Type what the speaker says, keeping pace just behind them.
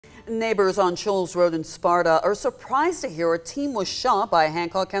Neighbors on Shoals Road in Sparta are surprised to hear a teen was shot by a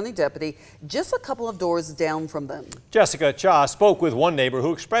Hancock County deputy just a couple of doors down from them. Jessica Cha spoke with one neighbor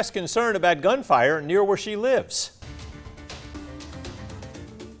who expressed concern about gunfire near where she lives.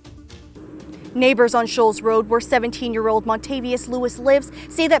 Neighbors on Shoals Road, where 17-year-old Montavious Lewis lives,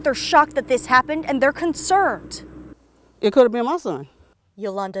 say that they're shocked that this happened and they're concerned. It could have been my son.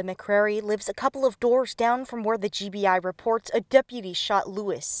 Yolanda McCrary lives a couple of doors down from where the GBI reports a deputy shot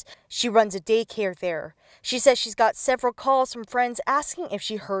Lewis. She runs a daycare there. She says she's got several calls from friends asking if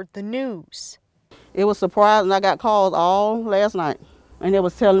she heard the news. It was surprising. I got calls all last night, and they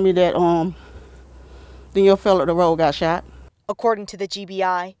was telling me that the young fellow at the road got shot. According to the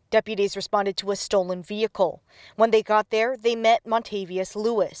GBI, deputies responded to a stolen vehicle. When they got there, they met Montavious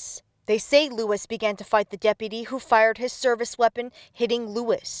Lewis. They say Lewis began to fight the deputy who fired his service weapon, hitting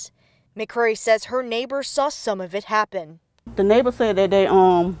Lewis. McCrary says her neighbors saw some of it happen. The neighbor said that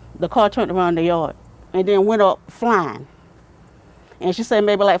the car turned around the yard and then went up flying. And she said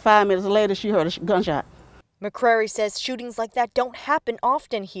maybe like 5 minutes later she heard a gunshot. McCrary says shootings like that don't happen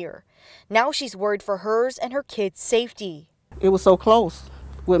often here. Now she's worried for hers and her kids' safety. It was so close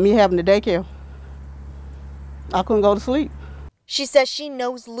with me having the daycare. I couldn't go to sleep. She says she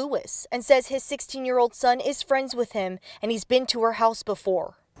knows Lewis and says his 16-year-old son is friends with him and he's been to her house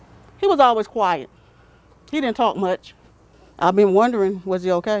before. He was always quiet. He didn't talk much. I've been wondering, was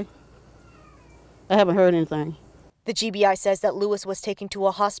he okay? I haven't heard anything. The GBI says that Lewis was taken to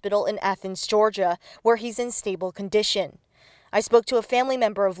a hospital in Athens, Georgia, where he's in stable condition. I spoke to a family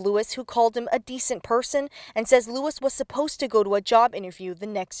member of Lewis who called him a decent person and says Lewis was supposed to go to a job interview the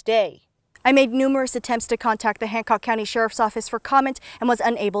next day. I made numerous attempts to contact the Hancock County Sheriff's Office for comment and was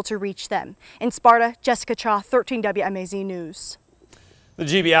unable to reach them. In Sparta, Jessica Cha, 13 WMAZ News. The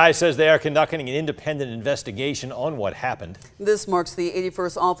GBI says they are conducting an independent investigation on what happened. This marks the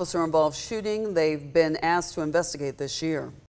 81st officer-involved shooting they've been asked to investigate this year.